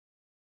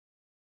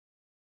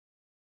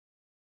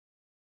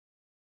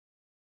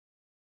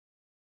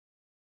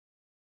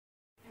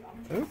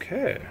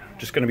Okay,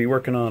 just going to be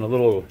working on a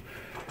little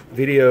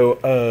video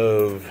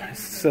of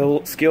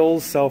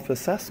skills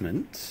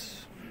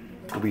self-assessment.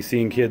 We'll be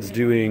seeing kids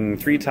doing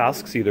 3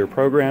 tasks, either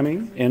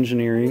programming,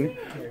 engineering,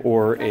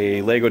 or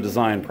a Lego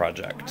design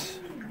project.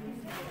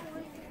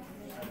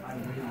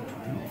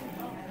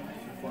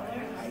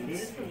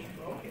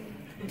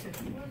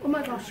 Oh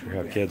my gosh. We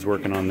have kids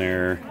working on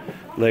their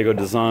Lego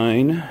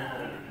design,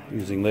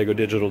 using Lego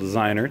Digital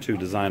Designer to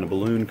design a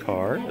balloon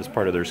car as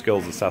part of their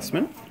skills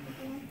assessment.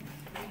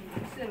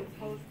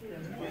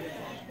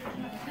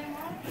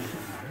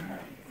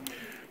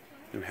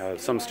 We have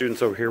some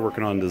students over here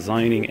working on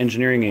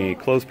engineering a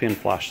clothespin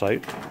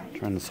flashlight,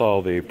 trying to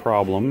solve a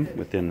problem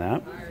within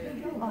that.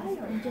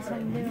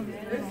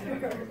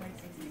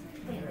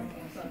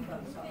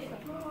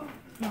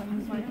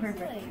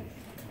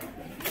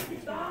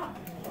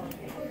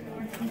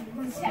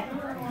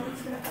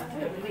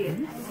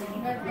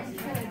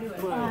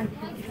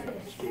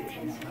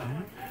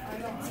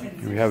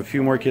 We have a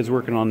few more kids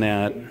working on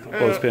that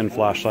clothespin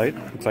flashlight.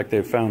 Looks like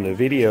they've found a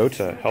video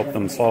to help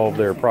them solve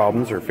their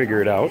problems or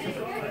figure it out.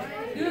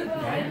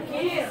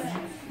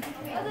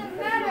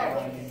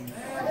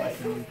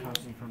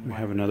 We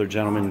have another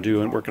gentleman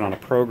working on a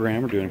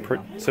program. We're doing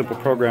a simple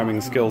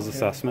programming skills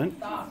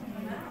assessment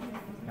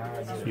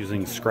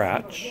using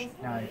Scratch.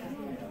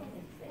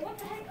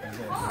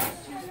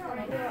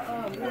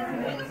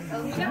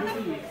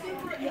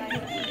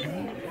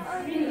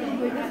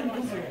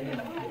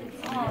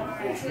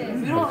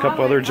 A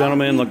couple other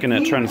gentlemen looking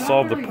at trying to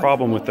solve the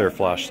problem with their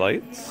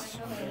flashlights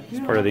as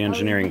part of the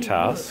engineering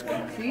task.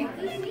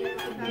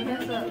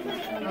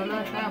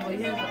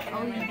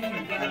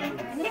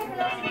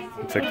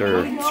 Looks like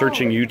they're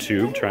searching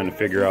YouTube, trying to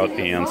figure out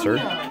the answer.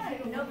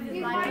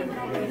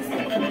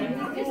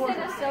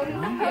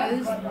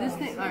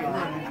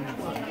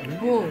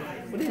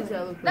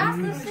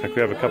 Looks like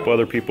we have a couple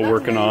other people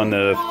working on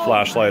the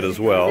flashlight as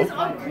well. Go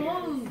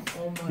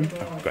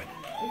ahead.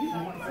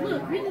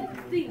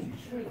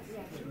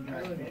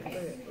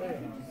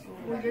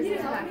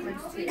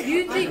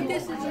 You think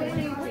this is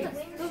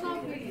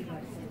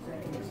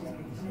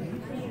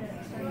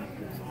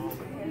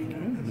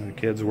The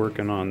kids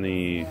working on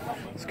the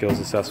skills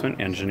assessment,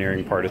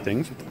 engineering part of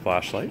things with the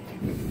flashlight.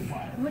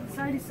 What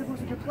side is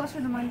supposed to be plus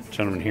or the minus?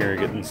 Gentleman here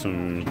getting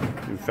some,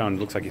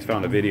 looks like he's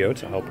found a video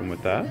to help him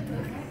with that.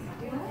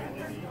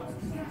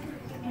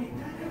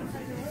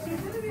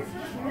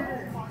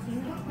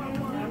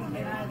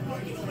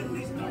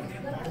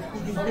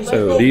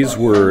 So these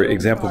were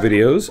example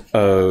videos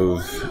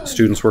of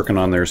students working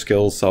on their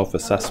skills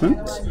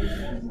self-assessment.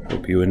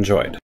 Hope you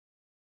enjoyed.